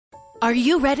Are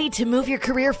you ready to move your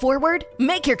career forward?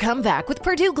 Make your comeback with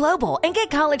Purdue Global and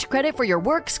get college credit for your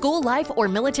work, school life, or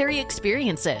military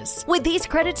experiences. With these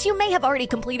credits, you may have already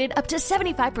completed up to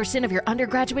 75% of your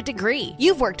undergraduate degree.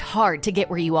 You've worked hard to get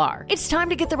where you are. It's time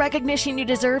to get the recognition you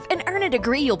deserve and earn a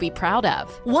degree you'll be proud of.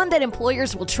 One that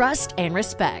employers will trust and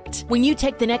respect. When you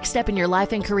take the next step in your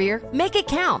life and career, make it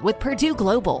count with Purdue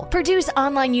Global, Purdue's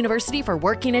online university for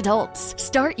working adults.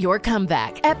 Start your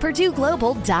comeback at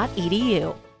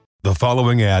purdueglobal.edu. The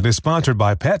following ad is sponsored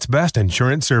by Pets Best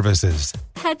Insurance Services.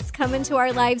 Pets come into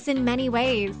our lives in many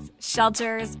ways.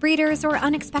 Shelters, breeders, or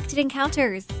unexpected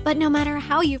encounters. But no matter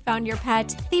how you found your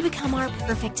pet, they become our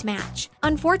perfect match.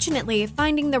 Unfortunately,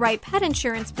 finding the right pet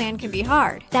insurance plan can be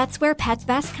hard. That's where Pets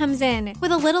Best comes in.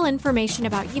 With a little information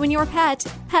about you and your pet,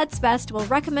 Pets Best will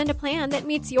recommend a plan that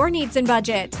meets your needs and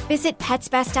budget. Visit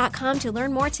PetsBest.com to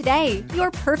learn more today.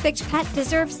 Your perfect pet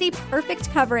deserves the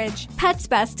perfect coverage.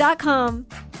 PetsBest.com.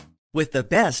 With the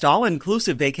best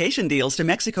all-inclusive vacation deals to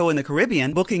Mexico and the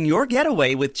Caribbean, booking your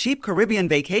getaway with Cheap Caribbean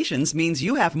Vacations means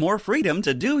you have more freedom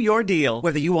to do your deal.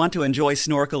 Whether you want to enjoy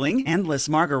snorkeling, endless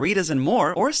margaritas, and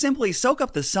more, or simply soak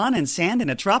up the sun and sand in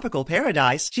a tropical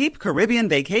paradise, Cheap Caribbean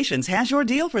Vacations has your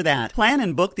deal for that. Plan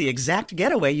and book the exact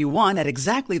getaway you want at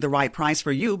exactly the right price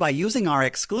for you by using our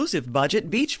exclusive budget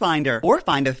Beach Finder, or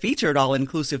find a featured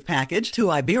all-inclusive package to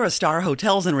Iberostar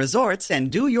Hotels and Resorts and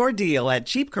do your deal at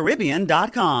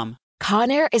cheapcaribbean.com.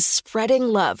 Conair is spreading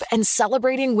love and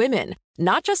celebrating women,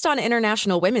 not just on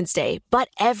International Women's Day, but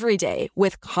every day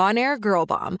with Conair Girl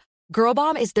Bomb. Girl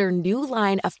Bomb is their new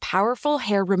line of powerful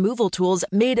hair removal tools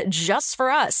made just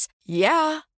for us.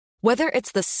 Yeah. Whether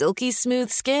it's the silky smooth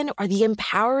skin or the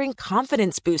empowering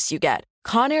confidence boost you get,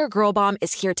 Conair Girl Bomb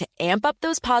is here to amp up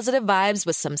those positive vibes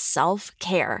with some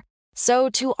self-care. So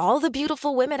to all the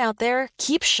beautiful women out there,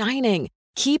 keep shining,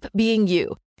 keep being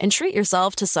you, and treat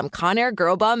yourself to some Conair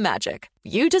Girl Bomb magic.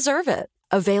 You deserve it.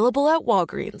 Available at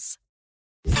Walgreens.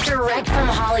 Direct from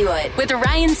Hollywood with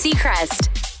Ryan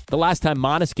Seacrest. The last time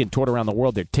Maneskin toured around the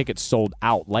world, their tickets sold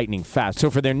out lightning fast.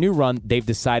 So for their new run, they've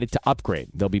decided to upgrade.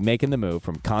 They'll be making the move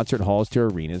from concert halls to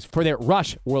arenas for their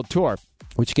Rush World Tour,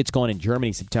 which gets going in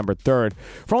Germany September 3rd,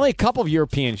 for only a couple of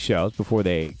European shows before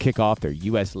they kick off their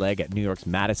U.S. leg at New York's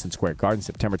Madison Square Garden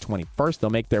September 21st. They'll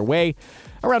make their way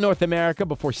around North America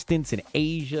before stints in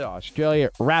Asia, Australia,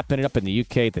 wrapping it up in the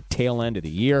U.K. at the tail end of the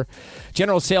year.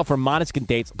 General sale for Maneskin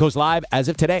dates goes live as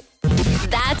of today.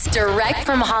 That's Direct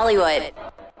from Hollywood.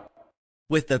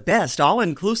 With the best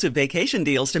all-inclusive vacation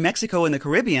deals to Mexico and the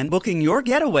Caribbean, booking your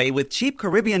getaway with Cheap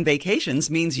Caribbean Vacations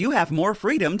means you have more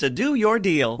freedom to do your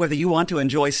deal. Whether you want to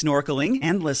enjoy snorkeling,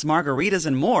 endless margaritas,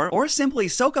 and more, or simply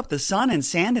soak up the sun and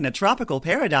sand in a tropical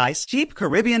paradise, Cheap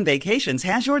Caribbean Vacations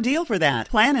has your deal for that.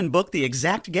 Plan and book the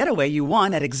exact getaway you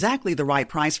want at exactly the right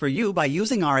price for you by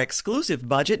using our exclusive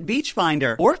budget Beach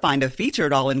Finder, or find a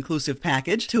featured all-inclusive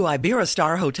package to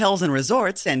Iberostar Hotels and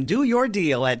Resorts and do your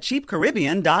deal at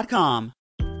cheapcaribbean.com.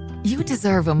 You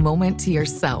deserve a moment to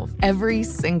yourself every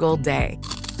single day.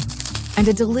 And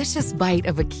a delicious bite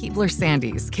of a Keebler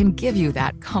Sandies can give you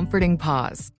that comforting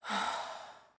pause.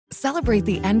 Celebrate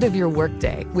the end of your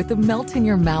workday with the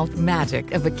melt-in-your-mouth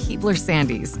magic of a Keebler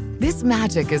Sandies. This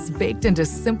magic is baked into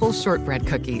simple shortbread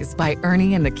cookies by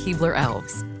Ernie and the Keebler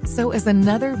Elves. So as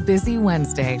another busy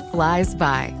Wednesday flies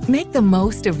by, make the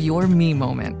most of your me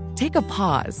moment. Take a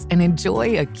pause and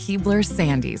enjoy a Keebler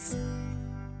Sandies.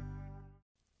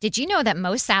 Did you know that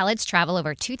most salads travel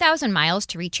over 2,000 miles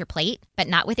to reach your plate? But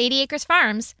not with 80 Acres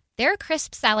Farms. Their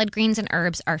crisp salad greens and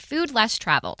herbs are food less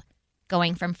traveled,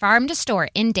 going from farm to store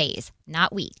in days,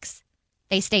 not weeks.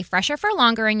 They stay fresher for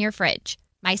longer in your fridge.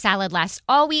 My salad lasts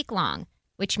all week long,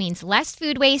 which means less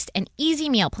food waste and easy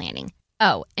meal planning.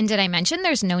 Oh, and did I mention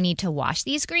there's no need to wash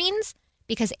these greens?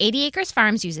 Because 80 Acres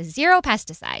Farms uses 0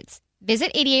 pesticides.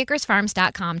 Visit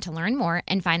 80acresfarms.com to learn more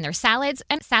and find their salads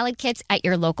and salad kits at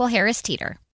your local Harris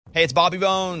Teeter. Hey, it's Bobby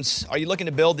Bones. Are you looking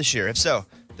to build this year? If so,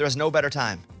 there is no better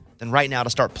time than right now to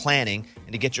start planning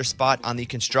and to get your spot on the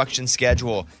construction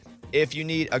schedule. If you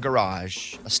need a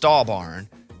garage, a stall barn,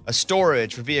 a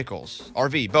storage for vehicles,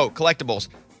 RV, boat, collectibles,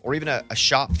 or even a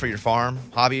shop for your farm,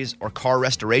 hobbies, or car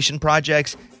restoration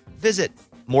projects, visit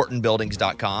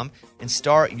MortonBuildings.com and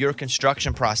start your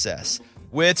construction process.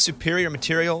 With superior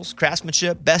materials,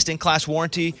 craftsmanship, best-in-class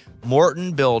warranty,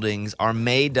 Morton Buildings are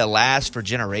made to last for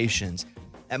generations.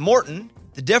 At Morton,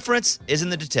 the difference is in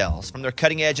the details. From their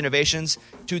cutting-edge innovations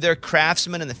to their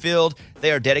craftsmen in the field, they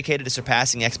are dedicated to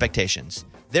surpassing expectations.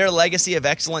 Their legacy of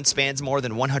excellence spans more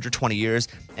than 120 years,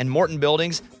 and Morton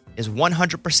Buildings is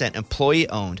 100%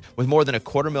 employee-owned with more than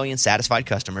 250,000 satisfied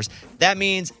customers. That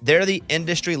means they're the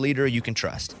industry leader you can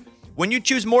trust. When you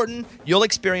choose Morton, you'll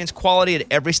experience quality at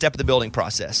every step of the building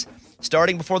process,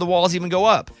 starting before the walls even go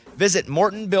up. Visit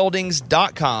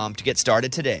MortonBuildings.com to get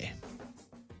started today.